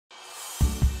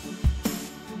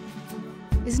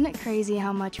Isn't it crazy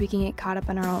how much we can get caught up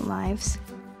in our own lives?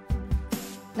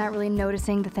 Not really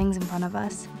noticing the things in front of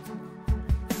us,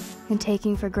 and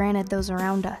taking for granted those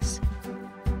around us,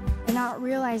 and not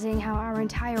realizing how our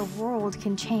entire world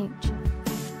can change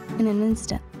in an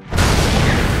instant.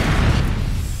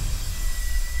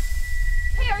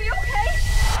 Hey, are you okay?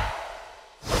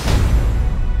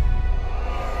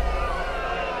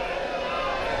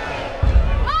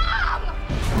 Mom!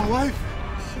 My wife,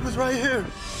 she was right here.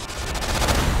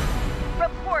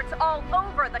 Reports all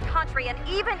over the country and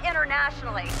even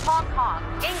internationally. Hong Kong,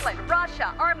 England,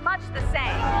 Russia are much the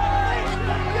same.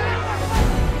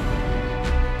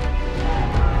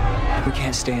 We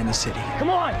can't stay in the city. Come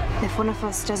on! If one of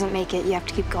us doesn't make it, you have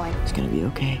to keep going. It's gonna be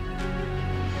okay.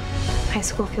 High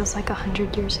school feels like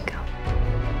 100 years ago.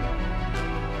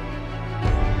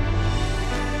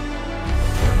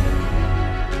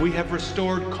 We have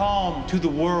restored calm to the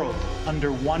world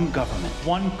under one government,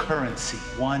 one currency,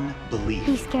 one belief.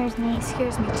 He scares me. He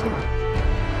scares me too.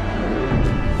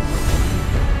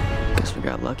 Guess we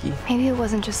got lucky. Maybe it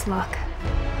wasn't just luck.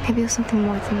 Maybe it was something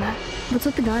more than that. What's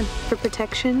with the gun? For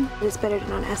protection, it's better to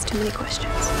not ask too many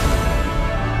questions.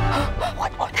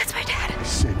 What? That's my dad. I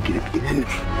said get in.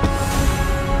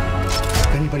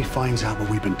 If anybody finds out what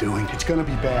we've been doing, it's gonna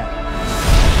be bad.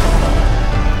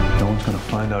 No one's gonna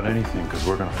find out anything because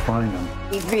we're gonna find them.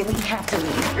 We really have to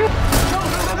leave.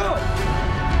 No!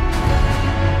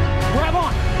 Grab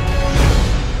on!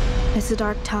 It's a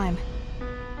dark time.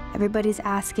 Everybody's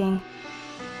asking,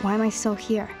 why am I still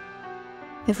here?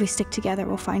 If we stick together,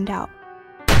 we'll find out.